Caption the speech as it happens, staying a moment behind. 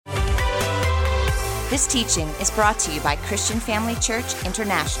This teaching is brought to you by Christian Family Church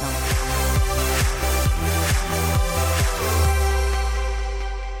International.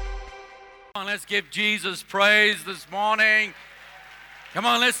 Come on, let's give Jesus praise this morning. Come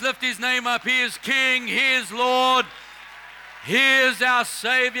on, let's lift his name up. He is King, he is Lord, he is our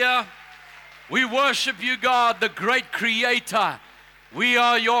Savior. We worship you, God, the great Creator. We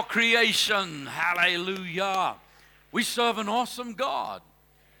are your creation. Hallelujah. We serve an awesome God.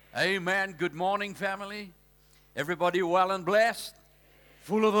 Amen. Good morning, family. Everybody well and blessed?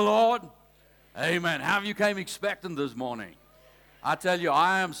 Full of the Lord? Amen. How have you came expectant this morning? I tell you,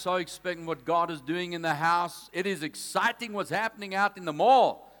 I am so expecting what God is doing in the house. It is exciting what's happening out in the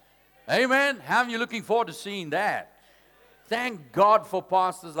mall. Amen. How are you looking forward to seeing that? Thank God for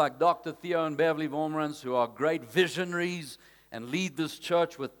pastors like Dr. Theo and Beverly Vormerans, who are great visionaries and lead this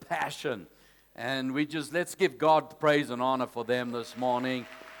church with passion. And let's give God praise and honor for them this morning.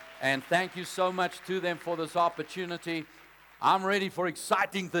 And thank you so much to them for this opportunity. I'm ready for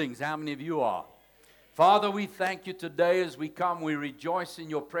exciting things. How many of you are? Father, we thank you today as we come. We rejoice in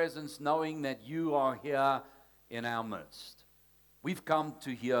your presence, knowing that you are here in our midst. We've come to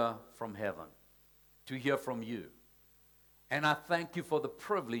hear from heaven, to hear from you. And I thank you for the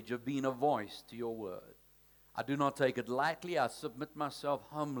privilege of being a voice to your word. I do not take it lightly. I submit myself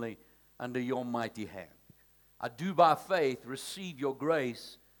humbly under your mighty hand. I do by faith receive your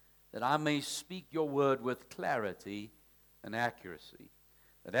grace that I may speak your word with clarity and accuracy.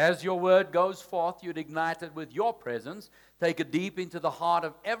 That as your word goes forth, you'd ignite it with your presence, take it deep into the heart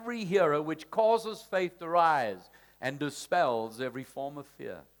of every hearer, which causes faith to rise and dispels every form of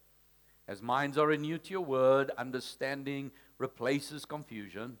fear. As minds are renewed to your word, understanding replaces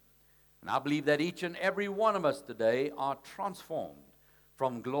confusion. And I believe that each and every one of us today are transformed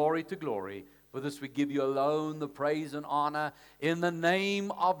from glory to glory. For this we give you alone the praise and honor in the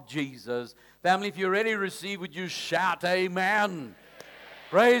name of Jesus. Family, if you're ready to receive, would you shout amen? Amen.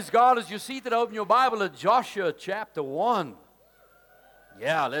 Praise God. As you're seated, open your Bible at Joshua chapter 1.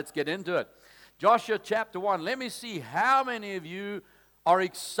 Yeah, let's get into it. Joshua chapter 1. Let me see how many of you are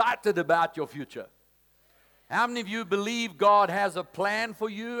excited about your future. How many of you believe God has a plan for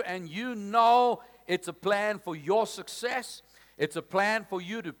you and you know it's a plan for your success? It's a plan for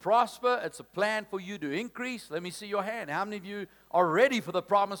you to prosper. It's a plan for you to increase. Let me see your hand. How many of you are ready for the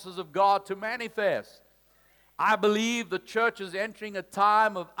promises of God to manifest? I believe the church is entering a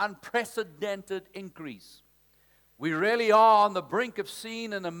time of unprecedented increase. We really are on the brink of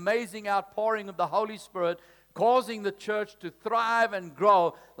seeing an amazing outpouring of the Holy Spirit, causing the church to thrive and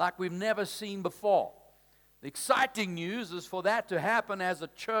grow like we've never seen before. The exciting news is for that to happen as a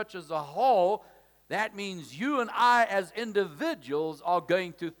church as a whole. That means you and I as individuals are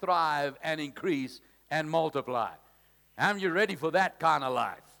going to thrive and increase and multiply. Are you ready for that kind of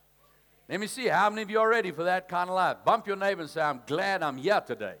life? Let me see, how many of you are ready for that kind of life? Bump your neighbor and say, I'm glad I'm here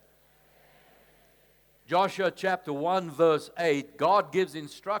today. Joshua chapter 1 verse 8, God gives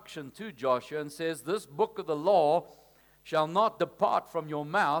instruction to Joshua and says, this book of the law shall not depart from your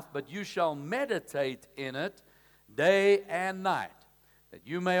mouth, but you shall meditate in it day and night, that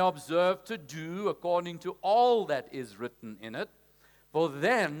you may observe to do according to all that is written in it. For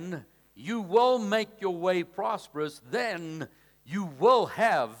then you will make your way prosperous. Then you will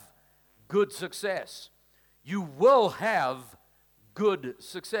have good success. You will have good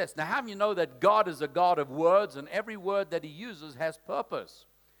success. Now, how do you know that God is a God of words, and every word that he uses has purpose?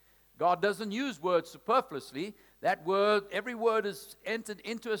 God doesn't use words superfluously. Every word is entered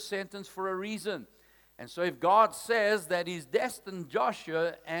into a sentence for a reason. And so if God says that he's destined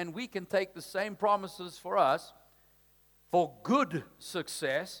Joshua, and we can take the same promises for us for good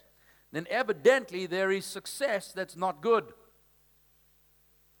success, then evidently there is success that's not good.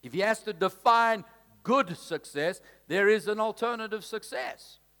 If he has to define good success, there is an alternative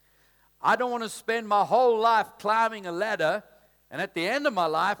success. I don't want to spend my whole life climbing a ladder and at the end of my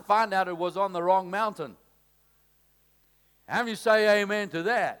life find out it was on the wrong mountain. How do you say amen to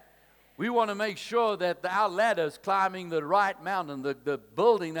that? We want to make sure that our ladder is climbing the right mountain, the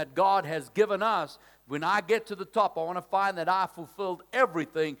building that God has given us. When I get to the top, I want to find that I fulfilled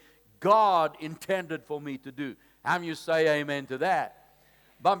everything God intended for me to do. How do you say amen to that?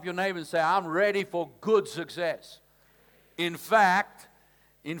 Bump your neighbor and say, I'm ready for good success. In fact,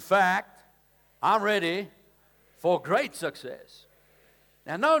 I'm ready for great success.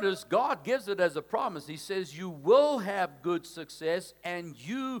 Now notice, God gives it as a promise. He says, you will have good success and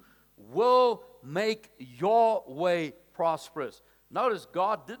you will make your way prosperous. Notice,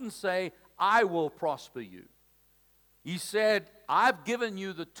 God didn't say, I will prosper you. He said, I've given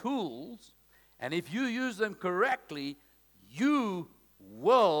you the tools, and if you use them correctly, you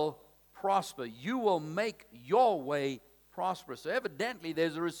will prosper. You will make your way prosperous. So evidently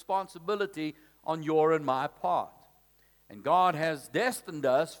there's a responsibility on your and my part. And God has destined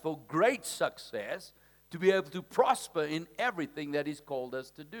us for great success to be able to prosper in everything that He's called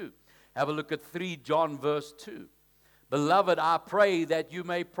us to do. Have a look at 3 John verse 2. Beloved, I pray that you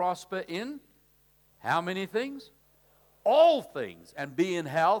may prosper in how many things? All things, and be in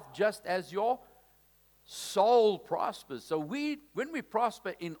health just as your soul prospers. So when we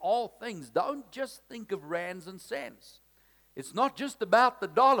prosper in all things, don't just think of rands and cents. It's not just about the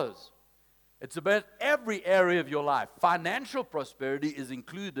dollars. It's about every area of your life. Financial prosperity is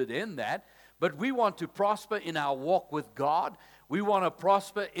included in that, but we want to prosper in our walk with God. We want to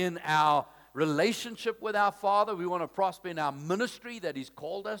prosper in our relationship with our Father. We want to prosper in our ministry that He's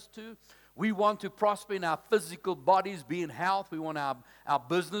called us to. We want to prosper in our physical bodies, be in health. We want our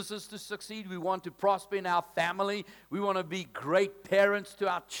businesses to succeed. We want to prosper in our family. We want to be great parents to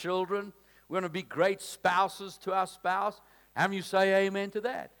our children. We want to be great spouses to our spouse. How many of you say amen to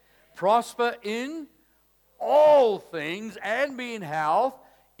that? Prosper in all things and be in health,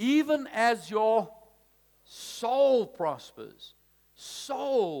 even as your soul prospers.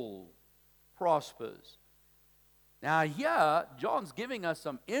 Soul prospers. Now here, John's giving us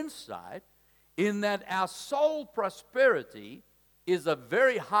some insight in that our soul prosperity is a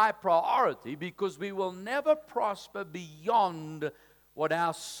very high priority because we will never prosper beyond what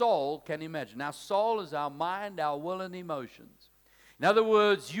our soul can imagine. Our soul is our mind, our will, and emotions. In other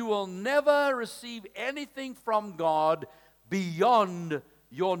words, you will never receive anything from God beyond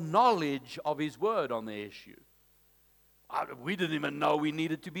your knowledge of His Word on the issue. We didn't even know we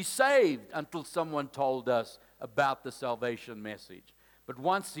needed to be saved until someone told us about the salvation message. But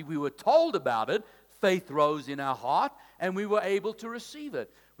once we were told about it, faith rose in our heart and we were able to receive it.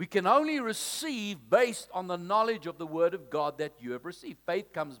 We can only receive based on the knowledge of the Word of God that you have received.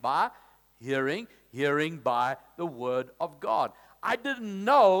 Faith comes by hearing, hearing by the Word of God. I didn't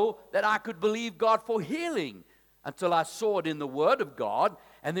know that I could believe God for healing until I saw it in the Word of God.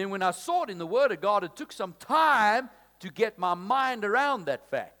 And then when I saw it in the Word of God, it took some time to get my mind around that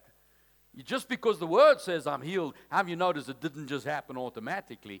fact. Just because the Word says I'm healed, have you noticed it didn't just happen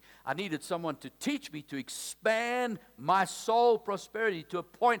automatically? I needed someone to teach me to expand my soul prosperity to a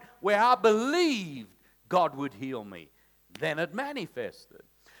point where I believed God would heal me. Then it manifested.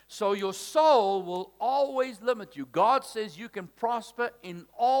 So your soul will always limit you. God says you can prosper in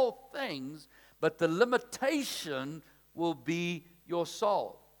all things, but the limitation will be your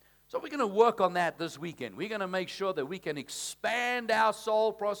soul. So we're going to work on that this weekend. We're going to make sure that we can expand our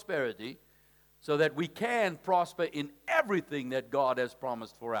soul prosperity so that we can prosper in everything that God has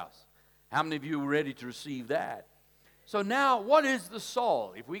promised for us. How many of you are ready to receive that? So now, what is the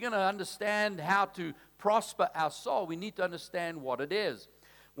soul? If we're going to understand how to prosper our soul, we need to understand what it is.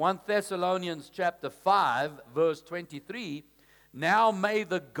 1 Thessalonians chapter 5, verse 23, now may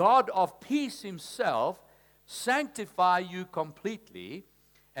the God of peace Himself sanctify you completely,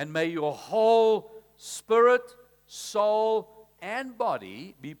 and may your whole spirit, soul, and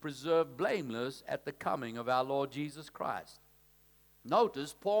body be preserved blameless at the coming of our Lord Jesus Christ.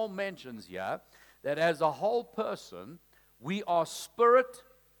 Notice Paul mentions here that as a whole person, we are spirit,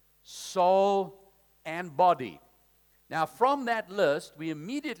 soul, and body. Now from that list, we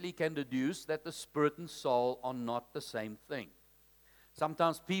immediately can deduce that the spirit and soul are not the same thing.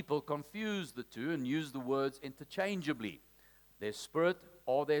 Sometimes people confuse the two and use the words interchangeably. Their spirit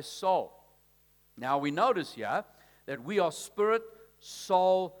or their soul. Now we notice here that we are spirit,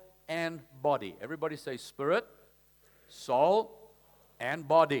 soul, and body. Everybody say spirit, soul, and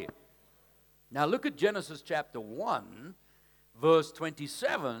body. Now look at Genesis chapter 1, verse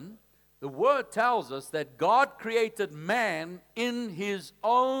 27. The Word tells us that God created man in His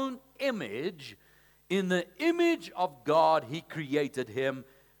own image. In the image of God, He created him.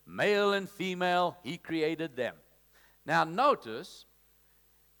 Male and female, He created them. Now notice,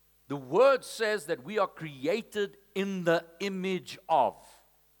 the Word says that we are created in the image of.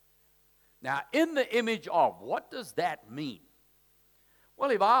 Now, in the image of, what does that mean?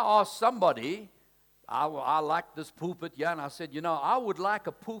 Well, if I ask somebody, I like this pulpit, yeah, and I said, I would like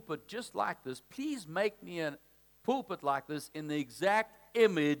a pulpit just like this. Please make me a pulpit like this in the exact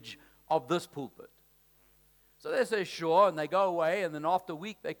image of this pulpit. So they say, sure, and they go away, and then after a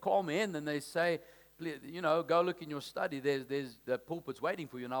week they call me in and they say, go look in your study, there's the pulpit's waiting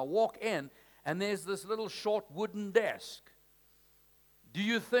for you. And I walk in, and there's this little short wooden desk. Do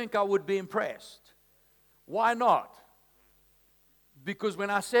you think I would be impressed? Why not? Because when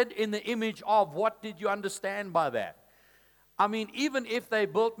I said in the image of, what did you understand by that? I mean, even if they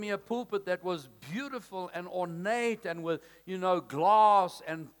built me a pulpit that was beautiful and ornate and with, glass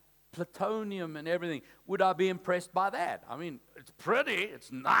and plutonium and everything. Would I be impressed by that? I mean, it's pretty,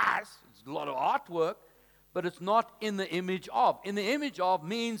 it's nice, it's a lot of artwork, but it's not in the image of. In the image of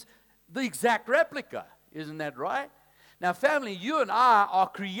means the exact replica. Isn't that right? Now, family, you and I are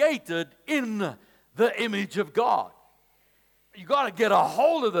created in the image of God. You got to get a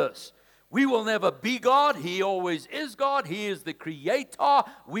hold of this. We will never be God. He always is God. He is the creator.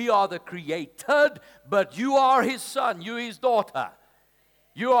 We are the created, but you are his son. You his daughter.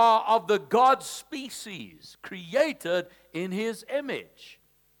 You are of the God species, created in his image.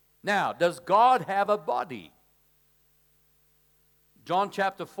 Now, does God have a body? John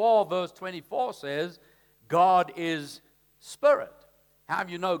chapter 4, verse 24 says, God is spirit. How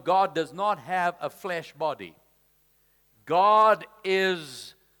do you know God does not have a flesh body? God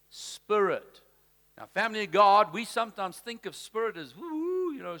is spirit. Now, family of God, we sometimes think of spirit as,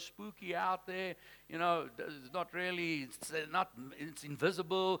 woo, spooky out there. It's not really, it's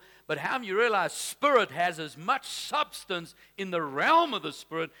invisible. But how do you realize spirit has as much substance in the realm of the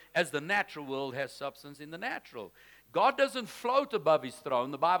spirit as the natural world has substance in the natural? God doesn't float above his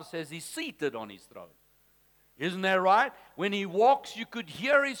throne. The Bible says he's seated on his throne. Isn't that right? When he walks, you could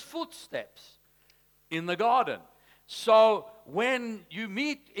hear his footsteps in the garden. So when you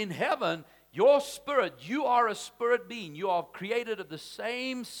meet in heaven, your spirit, you are a spirit being. You are created of the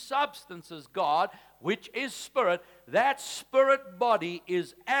same substance as God, which is spirit. That spirit body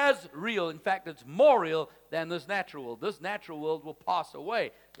is as real. In fact, it's more real than this natural world. This natural world will pass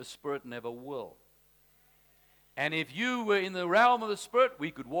away. The spirit never will. And if you were in the realm of the spirit,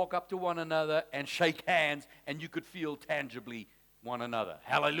 we could walk up to one another and shake hands, and you could feel tangibly one another.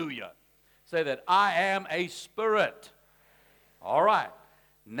 Hallelujah. Say that, I am a spirit. All right.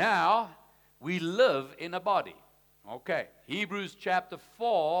 Now, we live in a body. Okay. Hebrews chapter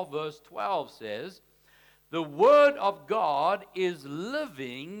 4, verse 12 says, the word of God is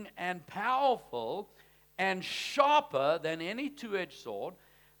living and powerful and sharper than any two-edged sword,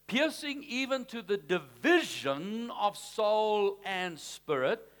 piercing even to the division of soul and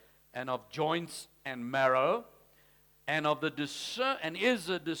spirit, and of joints and marrow, and is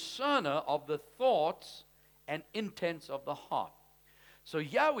a discerner of the thoughts and intents of the heart. So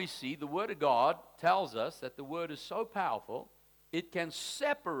here we see the Word of God tells us that the Word is so powerful, it can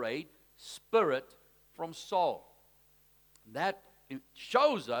separate spirit from soul. That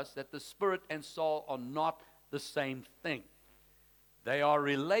shows us that the spirit and soul are not the same thing. They are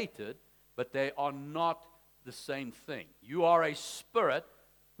related, but they are not the same thing. You are a spirit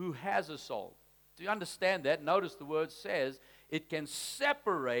who has a soul. Do you understand that? Notice the word says it can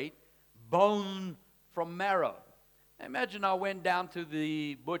separate bone from marrow. Imagine I went down to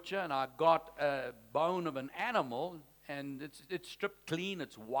the butcher and I got a bone of an animal, and it's stripped clean,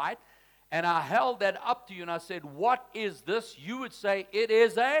 it's white, and I held that up to you and I said, what is this? You would say, it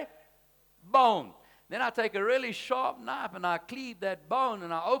is a bone. Then I take a really sharp knife and I cleave that bone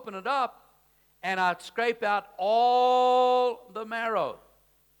and I open it up and I scrape out all the marrow.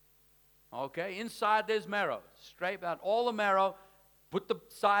 Okay, inside there's marrow. Scrape out all the marrow, put the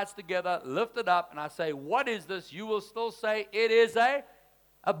sides together, lift it up, and I say, what is this? You will still say, it is a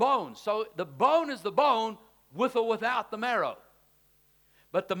bone. So the bone is the bone with or without the marrow.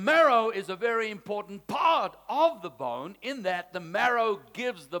 But the marrow is a very important part of the bone in that the marrow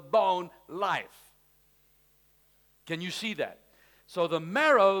gives the bone life. Can you see that? So the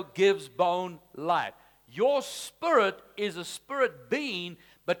marrow gives bone life. Your spirit is a spirit being,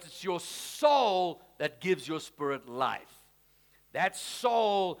 but it's your soul that gives your spirit life. That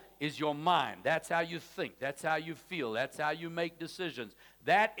soul is your mind. That's how you think. That's how you feel. That's how you make decisions.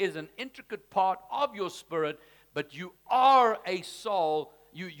 That is an intricate part of your spirit, but you are a soul.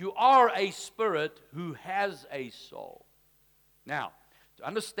 You are a spirit who has a soul. Now, to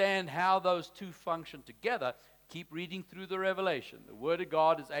understand how those two function together, keep reading through the Revelation. The Word of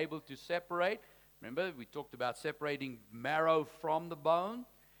God is able to separate. Remember, we talked about separating marrow from the bone.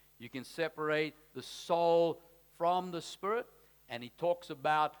 You can separate the soul from the spirit. And he talks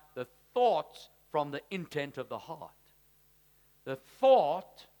about the thoughts from the intent of the heart. The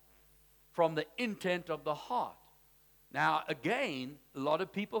thought from the intent of the heart. Now, again, a lot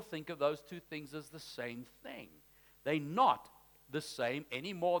of people think of those two things as the same thing. They're not the same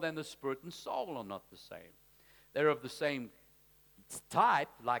any more than the spirit and soul are not the same. They're of the same type,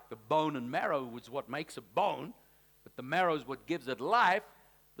 like the bone and marrow is what makes a bone, but the marrow is what gives it life.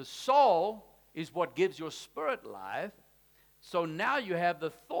 The soul is what gives your spirit life. So now you have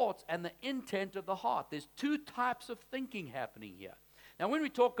the thoughts and the intent of the heart. There's two types of thinking happening here. Now, when we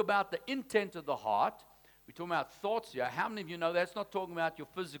talk about the intent of the heart, we're talking about thoughts here. How many of you know that's not talking about your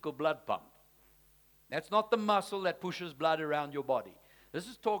physical blood pump? That's not the muscle that pushes blood around your body. This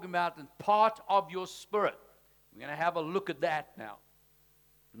is talking about the part of your spirit. We're going to have a look at that now.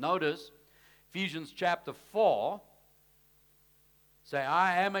 Notice Ephesians chapter 4. Say,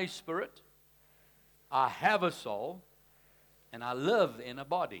 I am a spirit, I have a soul, and I live in a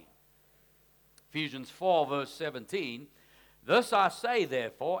body. Ephesians 4 verse 17. This I say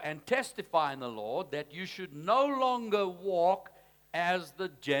therefore, and testify in the Lord, that you should no longer walk as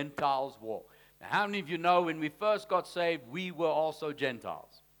the Gentiles walk. Now, how many of you know when we first got saved, we were also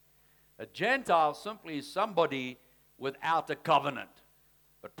Gentiles? A Gentile simply is somebody without a covenant.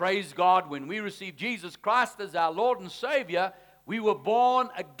 But praise God, when we received Jesus Christ as our Lord and Savior, we were born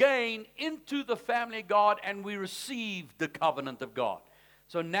again into the family of God, and we received the covenant of God.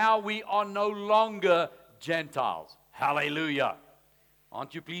 So now we are no longer Gentiles. Hallelujah.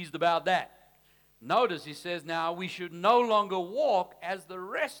 Aren't you pleased about that? Notice he says now we should no longer walk as the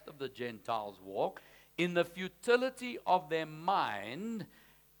rest of the Gentiles walk, in the futility of their mind,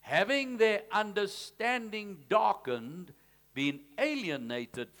 having their understanding darkened, being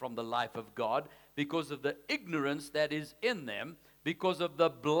alienated from the life of God because of the ignorance that is in them, because of the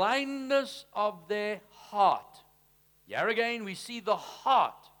blindness of their heart. Here again, we see the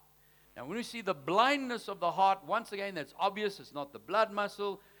heart. Now, when we see the blindness of the heart, once again, that's obvious. It's not the blood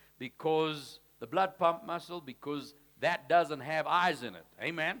muscle, because the blood pump muscle, because that doesn't have eyes in it.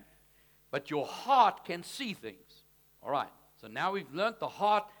 Amen? But your heart can see things. All right. So now we've learned the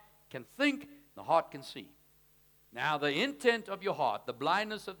heart can think, the heart can see. Now, the intent of your heart, the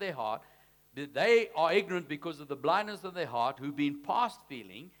blindness of their heart, they are ignorant because of the blindness of their heart, who've been past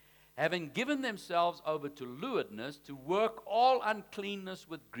feeling, having given themselves over to lewdness, to work all uncleanness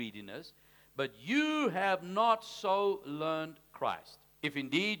with greediness. But you have not so learned Christ. If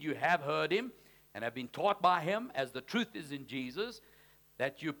indeed you have heard him and have been taught by him, as the truth is in Jesus,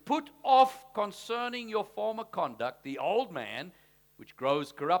 that you put off concerning your former conduct the old man, which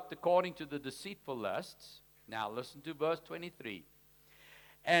grows corrupt according to the deceitful lusts. Now listen to verse 23.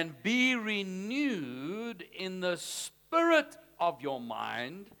 And be renewed in the spirit of your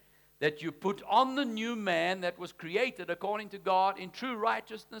mind, that you put on the new man that was created according to God in true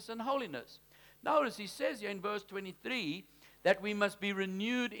righteousness and holiness. Notice he says here in verse 23 that we must be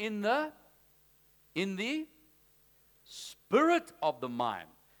renewed in the spirit of the mind.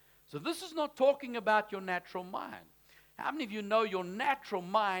 So this is not talking about your natural mind. How many of you know your natural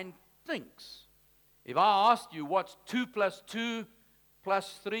mind thinks? If I asked you what's 2 plus 2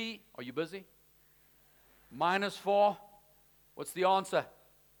 plus 3, are you busy? Minus 4, what's the answer?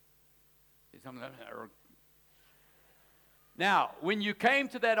 Now, when you came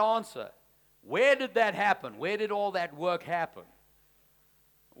to that answer, where did that happen? Where did all that work happen?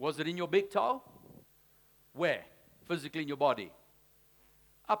 Was it in your big toe? Where? Physically in your body?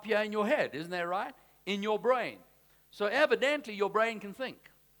 Up here in your head, isn't that right? In your brain. So evidently your brain can think.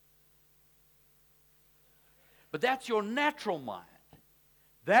 But that's your natural mind.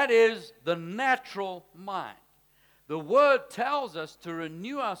 That is the natural mind. The Word tells us to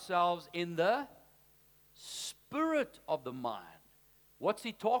renew ourselves in the spirit of the mind. What's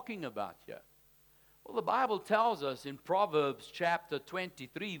he talking about here? Well, the Bible tells us in Proverbs chapter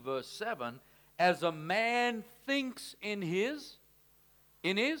 23, verse 7, as a man thinks in his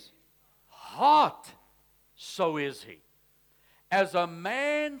heart, so is he. As a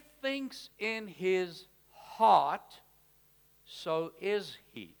man thinks in his heart, so is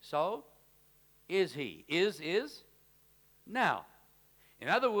he. So is he. Is. Now, in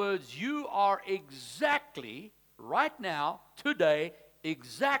other words, you are exactly, right now, today,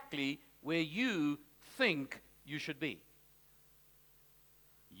 exactly where you think you should be.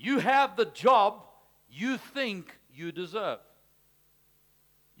 You have the job you think you deserve.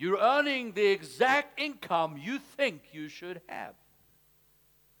 You're earning the exact income you think you should have.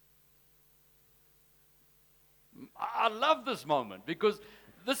 I love this moment because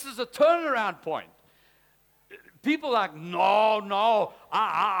this is a turnaround point. People are like, no,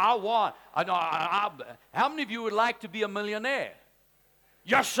 I want. How many of you would like to be a millionaire?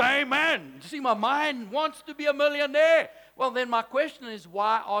 Yes, amen. See, my mind wants to be a millionaire. Well, then my question is,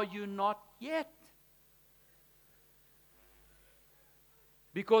 why are you not yet?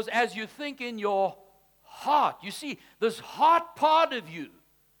 Because as you think in your heart, you see, this heart part of you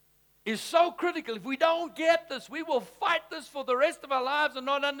is so critical. If we don't get this, we will fight this for the rest of our lives and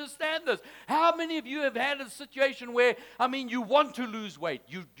not understand this. How many of you have had a situation where, you want to lose weight?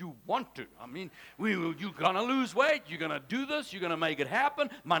 You want to. You're going to lose weight. You're going to do this. You're going to make it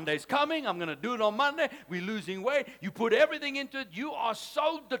happen. Monday's coming. I'm going to do it on Monday. We're losing weight. You put everything into it. You are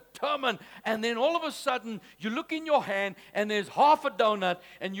so determined. And then all of a sudden, you look in your hand and there's half a donut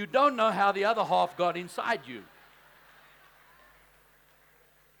and you don't know how the other half got inside you.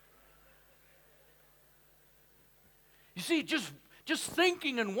 You see, just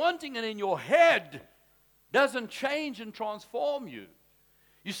thinking and wanting it in your head doesn't change and transform you.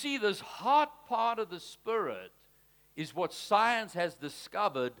 You see, this heart part of the spirit is what science has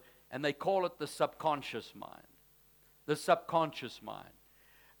discovered, and they call it the subconscious mind. The subconscious mind.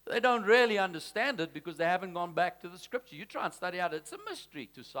 They don't really understand it because they haven't gone back to the scripture. You try and study out, it's a mystery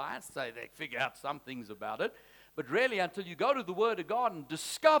to science. They figure out some things about it. But really, until you go to the Word of God and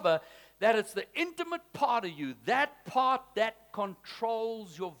discover that it's the intimate part of you, that part that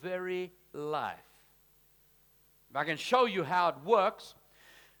controls your very life. If I can show you how it works,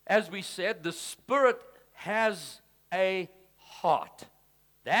 as we said, the Spirit has a heart.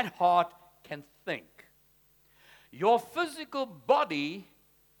 That heart can think. Your physical body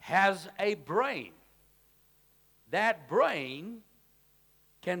has a brain. That brain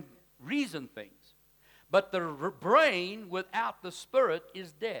can reason things. But the brain without the spirit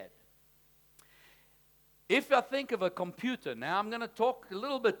is dead. If I think of a computer, now I'm going to talk a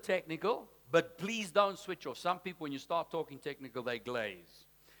little bit technical, but please don't switch off. Some people, when you start talking technical, they glaze.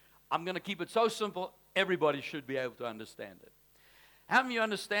 I'm going to keep it so simple, everybody should be able to understand it. How many of you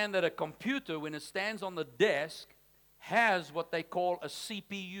understand that a computer, when it stands on the desk, has what they call a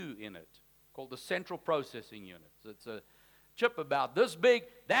CPU in it, called the Central Processing Unit. It's a chip about this big.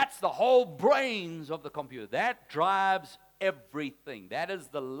 That's the whole brains of the computer. That drives everything. That is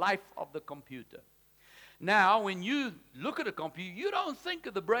the life of the computer. Now, when you look at a computer, you don't think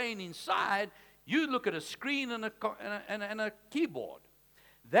of the brain inside. You look at a screen and a keyboard.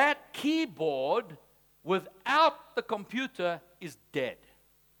 That keyboard, without the computer, is dead.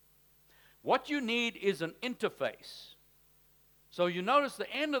 What you need is an interface. So you notice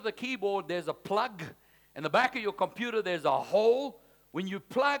the end of the keyboard, there's a plug. In the back of your computer, there's a hole. When you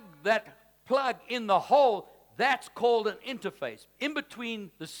plug that plug in the hole, that's called an interface. In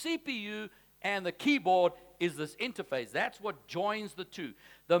between the CPU and the keyboard is this interface. That's what joins the two.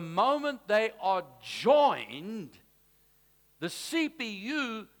 The moment they are joined, the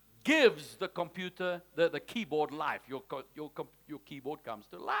CPU gives the computer, the keyboard life. Your keyboard comes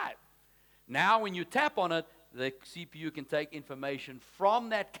to life. Now, when you tap on it, the CPU can take information from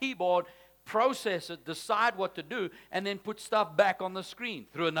that keyboard, process it, decide what to do, and then put stuff back on the screen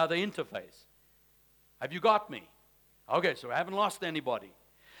through another interface. Have you got me? Okay, so I haven't lost anybody.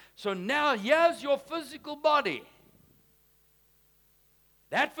 So now here's your physical body.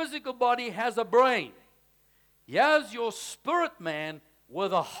 That physical body has a brain. Here's your spirit man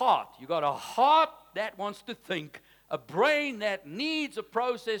with a heart. You got a heart that wants to think, a brain that needs a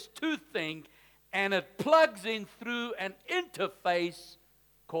process to think, and it plugs in through an interface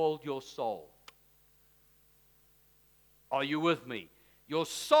called your soul. Are you with me? Your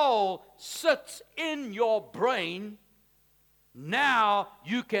soul sits in your brain. Now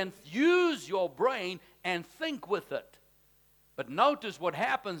you can use your brain and think with it. But notice what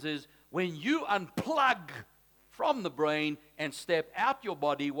happens is when you unplug from the brain and step out your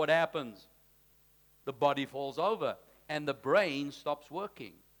body, what happens? The body falls over and the brain stops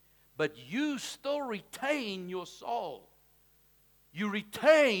working. But you still retain your soul. You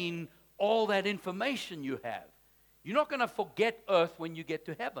retain all that information you have. You're not going to forget earth when you get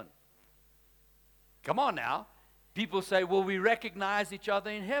to heaven. Come on now. People say, will we recognize each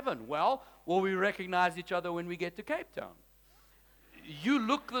other in heaven? Well, will we recognize each other when we get to Cape Town? You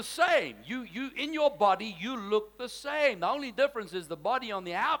look the same. You in your body, you look the same. The only difference is the body on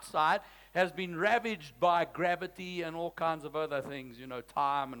the outside has been ravaged by gravity and all kinds of other things,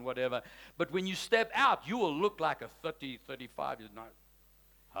 time and whatever. But when you step out, you will look like a 30, 35 years old.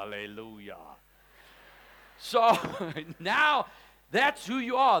 Hallelujah. So now that's who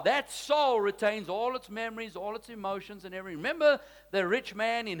you are. That soul retains all its memories, all its emotions and everything. Remember the rich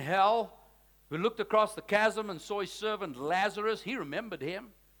man in hell who looked across the chasm and saw his servant Lazarus? He remembered him.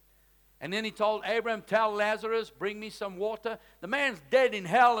 And then he told Abraham, tell Lazarus, bring me some water. The man's dead in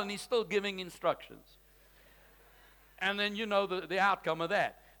hell and he's still giving instructions. And then you know the outcome of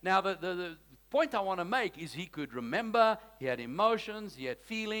that. Now the point I want to make is he could remember, he had emotions, he had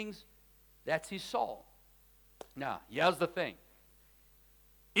feelings. That's his soul. Now, here's the thing.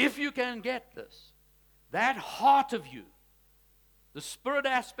 If you can get this, that heart of you, the spirit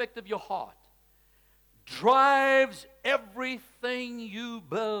aspect of your heart, drives everything you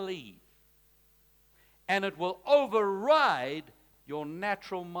believe. And it will override your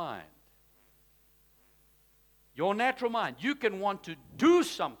natural mind. Your natural mind. You can want to do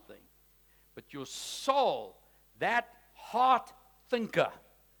something, but your soul, that heart thinker,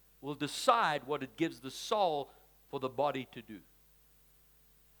 will decide what it gives the soul for the body to do.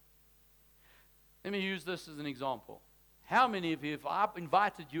 Let me use this as an example. How many of you, if I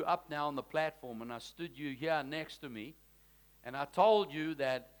invited you up now on the platform and I stood you here next to me, And I told you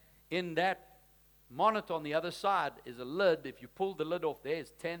that in that monitor on the other side is a lid. If you pull the lid off,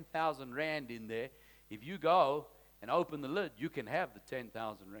 there's 10,000 rand in there. If you go and open the lid, you can have the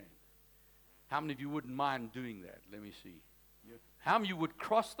 10,000 rand. How many of you wouldn't mind doing that? Let me see. How many of you would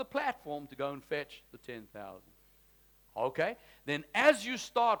cross the platform to go and fetch the 10,000? Okay. Then as you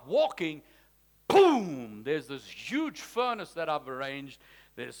start walking, boom, there's this huge furnace that I've arranged.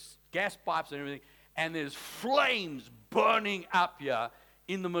 There's gas pipes and everything. And there's flames burning up here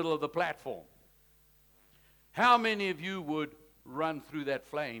in the middle of the platform. How many of you would run through that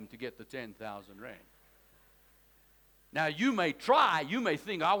flame to get the 10,000 rand? Now, you may try. You may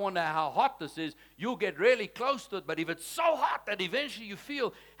think, I wonder how hot this is. You'll get really close to it. But if it's so hot that eventually you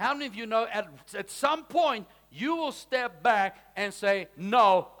feel, how many of you know at some point you will step back and say,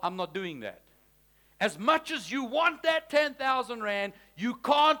 no, I'm not doing that. As much as you want that 10,000 rand, you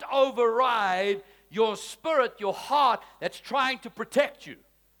can't override your spirit, your heart that's trying to protect you.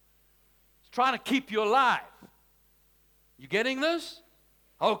 It's trying to keep you alive. You getting this?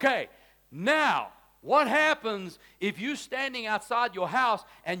 Okay. Now, what happens if you're standing outside your house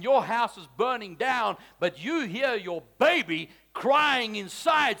and your house is burning down, but you hear your baby crying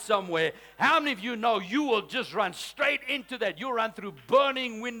inside somewhere? How many of you know you will just run straight into that? You'll run through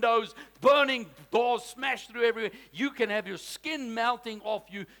burning windows, burning doors, smash through everywhere. You can have your skin melting off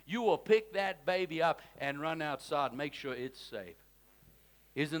you. You will pick that baby up and run outside, make sure it's safe.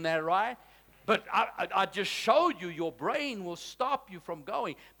 Isn't that right? But I just showed you your brain will stop you from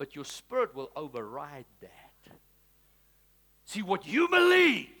going, but your spirit will override that. See, what you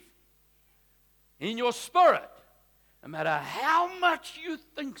believe in your spirit, no matter how much you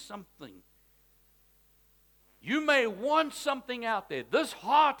think something, you may want something out there. This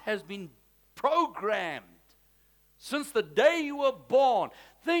heart has been programmed since the day you were born.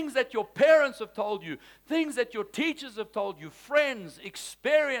 Things that your parents have told you, things that your teachers have told you, friends,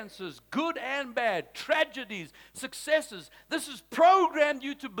 experiences, good and bad, tragedies, successes. This has programmed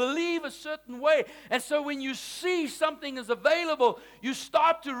you to believe a certain way. And so when you see something is available, you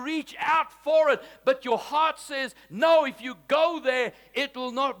start to reach out for it. But your heart says, no, if you go there, it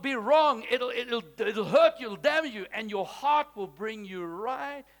will not be wrong. It'll hurt you, it'll damage you. And your heart will bring you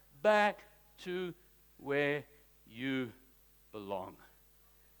right back to where you belong.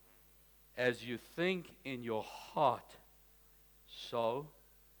 As you think in your heart, so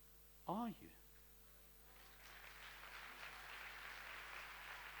are you.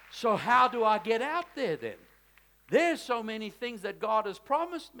 So how do I get out there then? There's so many things that God has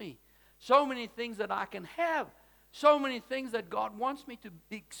promised me. So many things that I can have. So many things that God wants me to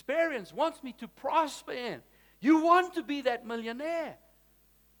experience, wants me to prosper in. You want to be that millionaire.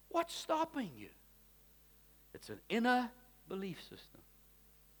 What's stopping you? It's an inner belief system.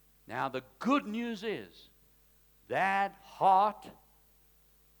 Now, the good news is that heart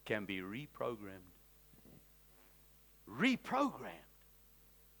can be reprogrammed. Reprogrammed.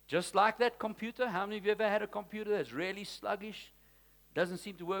 Just like that computer. How many of you ever had a computer that's really sluggish? Doesn't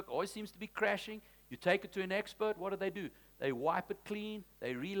seem to work, always seems to be crashing. You take it to an expert, what do? They wipe it clean,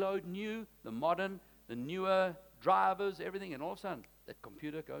 they reload new, the newer drivers, everything, and all of a sudden, that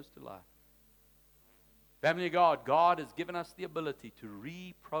computer goes to life. Family of God, God has given us the ability to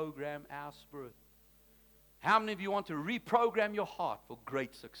reprogram our spirit. How many of you want to reprogram your heart for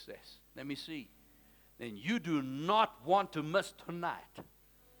great success? Let me see. Then you do not want to miss tonight.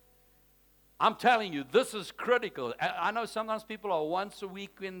 I'm telling you, this is critical. I know sometimes people are once a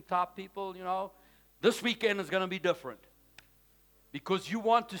weekend type people, you know. This weekend is going to be different because you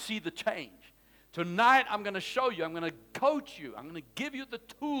want to see the change. Tonight, I'm going to show you. I'm going to coach you. I'm going to give you the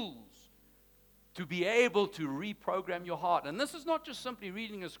tools to be able to reprogram your heart. And this is not just simply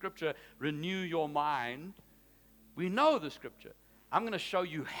reading a scripture, renew your mind. We know the scripture. I'm going to show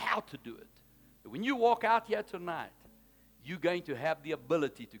you how to do it. When you walk out here tonight, you're going to have the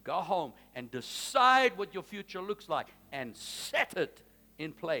ability to go home and decide what your future looks like and set it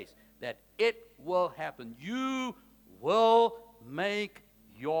in place that it will happen. You will make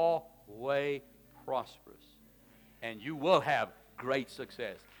your way prosperous and you will have great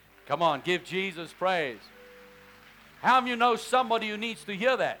success. Come on, give Jesus praise. How many of you know somebody who needs to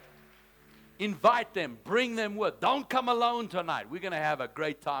hear that? Invite them, bring them with. Don't come alone tonight. We're going to have a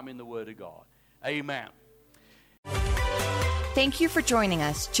great time in the Word of God. Amen. Thank you for joining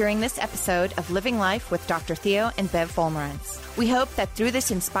us during this episode of Living Life with Dr. Theo and Bev Wolmarans. We hope that through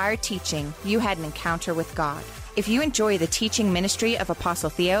this inspired teaching, you had an encounter with God. If you enjoy the teaching ministry of Apostle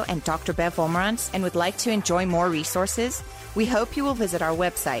Theo and Dr. Bev Wolmarans and would like to enjoy more resources, we hope you will visit our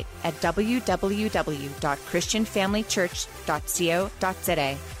website at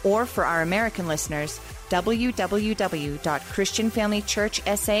www.christianfamilychurch.co.za, or for our American listeners,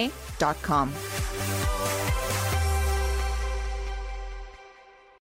 www.christianfamilychurchsa.com.